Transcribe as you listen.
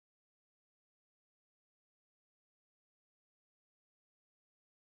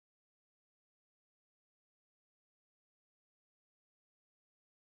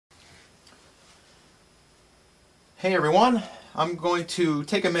Hey everyone, I'm going to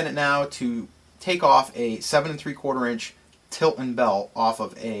take a minute now to take off a 7 3/4 inch Tilton belt off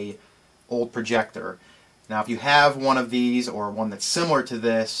of a old Projector. Now if you have one of these or one that's similar to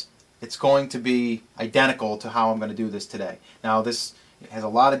this, it's going to be identical to how I'm going to do this today. Now this has a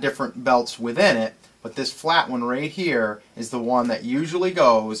lot of different belts within it, but this flat one right here is the one that usually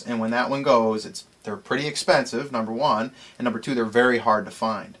goes, and when that one goes, they're pretty expensive, number one, and number two, they're very hard to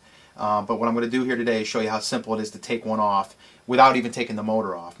find. But what I'm going to do here today is show you how simple it is to take one off without even taking the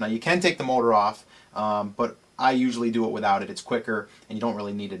motor off. Now you can take the motor off, but I usually do it without it. It's quicker and you don't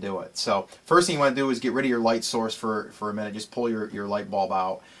really need to do it. So first thing you want to do is get rid of your light source for a minute. Just pull your light bulb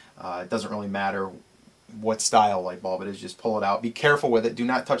out. It doesn't really matter what style light bulb it is, just pull it out. Be careful with it. Do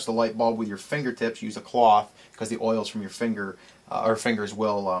not touch the light bulb with your fingertips. Use a cloth because the oils from your fingers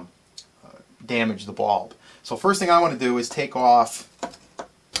will damage the bulb. So first thing I want to do is take off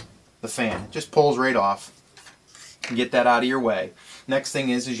the fan. It just pulls right off. Get that out of your way. Next thing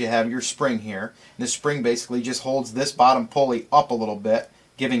is you have your spring here. And this spring basically just holds this bottom pulley up a little bit,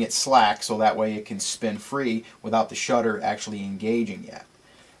 giving it slack so that way it can spin free without the shutter actually engaging yet.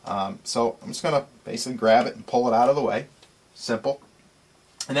 So I'm just going to basically grab it and pull it out of the way. Simple.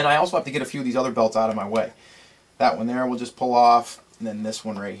 And then I also have to get a few of these other belts out of my way. That one there we'll just pull off, and then this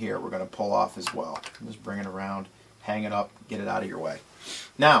one right here we're going to pull off as well. Just bring it around, hang it up, get it out of your way.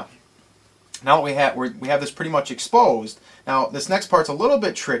 Now that we have this pretty much exposed. Now this next part's a little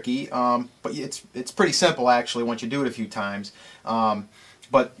bit tricky, but it's pretty simple actually once you do it a few times.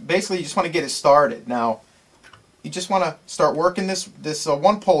 But basically you just want to get it started. Now you just want to start working this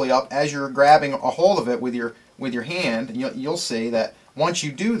one pulley up as you're grabbing a hold of it with your hand, and you'll see that once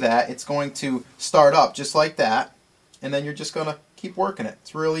you do that, it's going to start up just like that, and then you're just going to keep working it.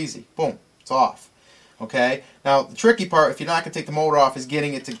 It's real easy. Boom, it's off. Okay. Now the tricky part, if you're not going to take the motor off, is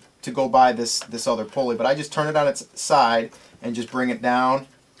getting it to go by this other pulley. But I just turn it on its side and just bring it down,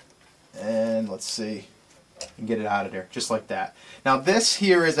 and let's see, and get it out of there just like that. Now this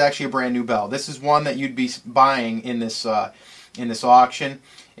here is actually a brand new belt. This is one that you'd be buying in this auction.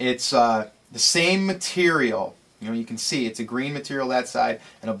 It's the same material. You can see it's a green material that side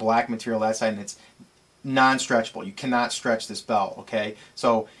and a black material that side, and it's non-stretchable. You cannot stretch this belt. Okay,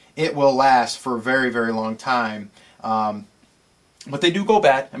 so it will last for a very, very long time. But they do go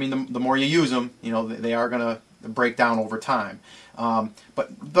bad. I mean, the more you use them, they are going to break down over time.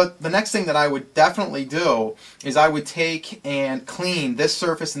 But the next thing that I would definitely do is I would take and clean this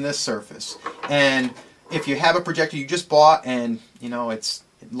surface and this surface. And if you have a Projector you just bought and it's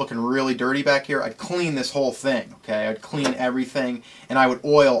looking really dirty back here, I'd clean this whole thing. Okay, I'd clean everything, and I would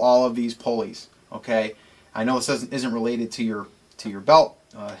oil all of these pulleys. Okay, I know this isn't related to your belt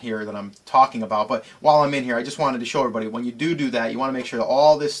here that I'm talking about, but while I'm in here, I just wanted to show everybody, when you do that, you want to make sure that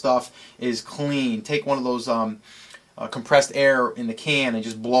all this stuff is clean. Take one of those compressed air in the can and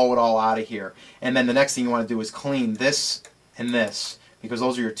just blow it all out of here. And then the next thing you want to do is clean this and this, because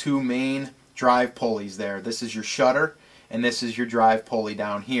those are your two main drive pulleys there. This is your shutter, and this is your drive pulley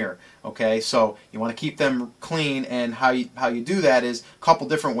down here. Okay, so you want to keep them clean, and how you do that is a couple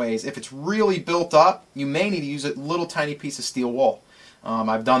different ways. If it's really built up, you may need to use a little tiny piece of steel wool.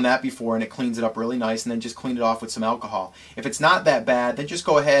 I've done that before, and it cleans it up really nice, and then just clean it off with some alcohol. If it's not that bad, then just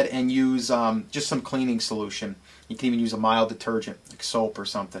go ahead and use just some cleaning solution. You can even use a mild detergent, like soap or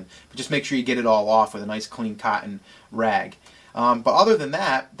something. But just make sure you get it all off with a nice clean cotton rag. But other than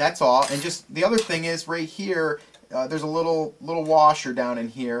that, that's all. And just the other thing is right here, there's a little washer down in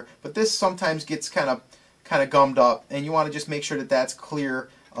here, but this sometimes gets kind of gummed up, and you want to just make sure that that's clear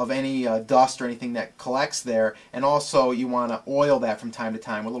of any dust or anything that collects there. And also you want to oil that from time to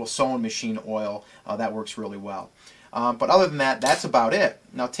time with a little sewing machine oil. That works really well. But other than that, that's about it.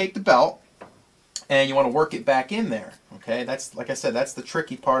 Now take the belt and you want to work it back in there. Okay, that's, like I said, that's the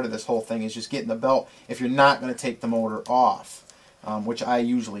tricky part of this whole thing, is just getting the belt if you're not going to take the motor off, which I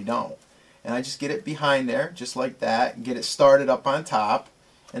usually don't. And I just get it behind there just like that, and get it started up on top,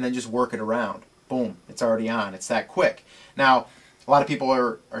 and then just work it around. Boom, it's already on. It's that quick. Now a lot of people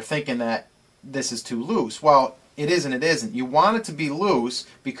are thinking that this is too loose. Well, it is and it isn't. You want it to be loose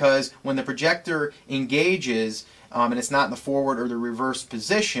because when the Projector engages and it's not in the forward or the reverse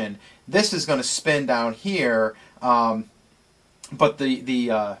position, this is going to spin down here, but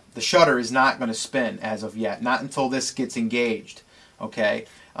the shutter is not going to spin as of yet, not until this gets engaged. Okay,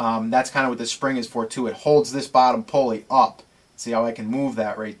 that's kind of what the spring is for too. It holds this bottom pulley up. See how I can move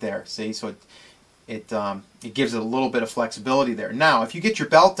that right there? See, so it gives it a little bit of flexibility there. Now, if you get your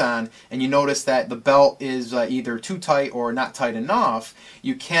belt on and you notice that the belt is either too tight or not tight enough,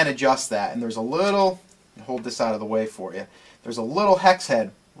 you can adjust that. And there's a little, hold this out of the way for you, there's a little hex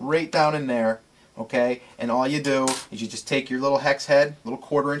head right down in there, Okay, and all you do is you just take your little hex head, little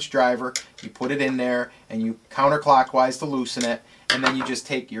 1/4-inch driver, you put it in there, and you counterclockwise to loosen it, and then you just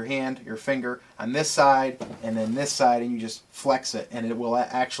take your hand, your finger on this side, and then this side, and you just flex it, and it will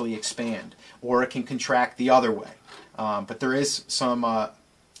actually expand, or it can contract the other way. But there is some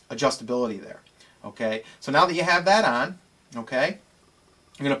adjustability there. Okay, so now that you have that on, okay,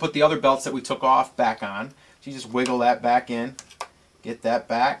 you're going to put the other belts that we took off back on. So you just wiggle that back in, get that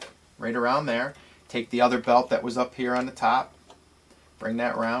back right around there. Take the other belt that was up here on the top, bring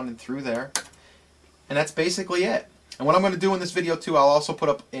that around and through there, and that's basically it. And what I'm going to do in this video too, I'll also put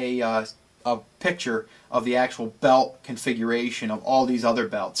up a picture of the actual belt configuration of all these other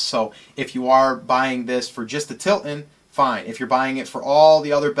belts. So if you are buying this for just the Tilton, fine. If you're buying it for all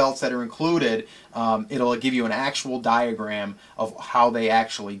the other belts that are included, it'll give you an actual diagram of how they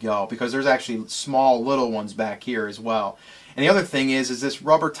actually go, because there's actually small little ones back here as well. And the other thing is this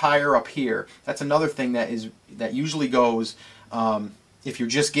rubber tire up here. That's another thing that usually goes if you're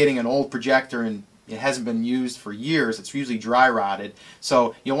just getting an old projector and it hasn't been used for years. It's usually dry rotted,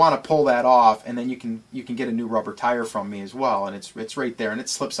 so you'll want to pull that off, and then you can get a new rubber tire from me as well. And it's right there, and it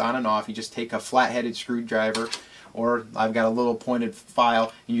slips on and off. You just take a flat-headed screwdriver, or I've got a little pointed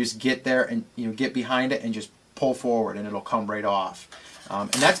file, and you just get there and get behind it and just pull forward, and it'll come right off. And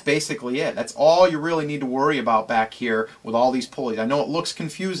that's basically it. That's all you really need to worry about back here with all these pulleys. I know it looks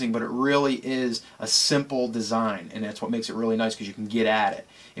confusing, but it really is a simple design, and that's what makes it really nice, because you can get at it.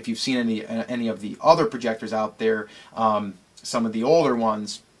 If you've seen any of the other projectors out there, some of the older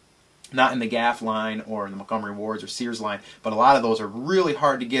ones, not in the Gaff line or in the Montgomery Wards or Sears line, but a lot of those are really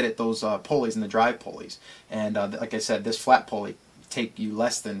hard to get at, those pulleys and the drive pulleys. And like I said, this flat pulley take you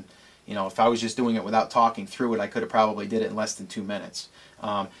less than, if I was just doing it without talking through it, I could have probably did it in less than 2 minutes.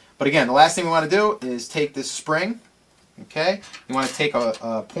 But again, the last thing we want to do is take this spring. Okay, you want to take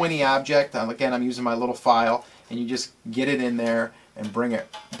a pointy object. Again, I'm using my little file, and you just get it in there and bring it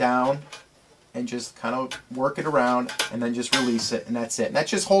down and just kind of work it around, and then just release it, and that's it. And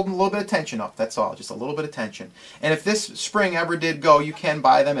that's just holding a little bit of tension up, that's all, just a little bit of tension. And if this spring ever did go, you can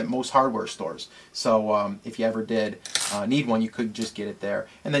buy them at most hardware stores. So if you ever did need one, you could just get it there.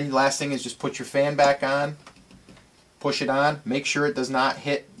 And then the last thing is just put your fan back on, push it on, make sure it does not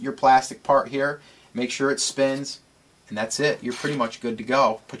hit your plastic part here, make sure it spins, and that's it. You're pretty much good to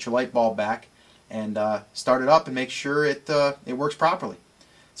go. Put your light bulb back and start it up and make sure it works properly.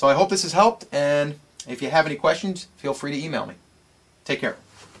 So I hope this has helped, and if you have any questions, feel free to email me. Take care.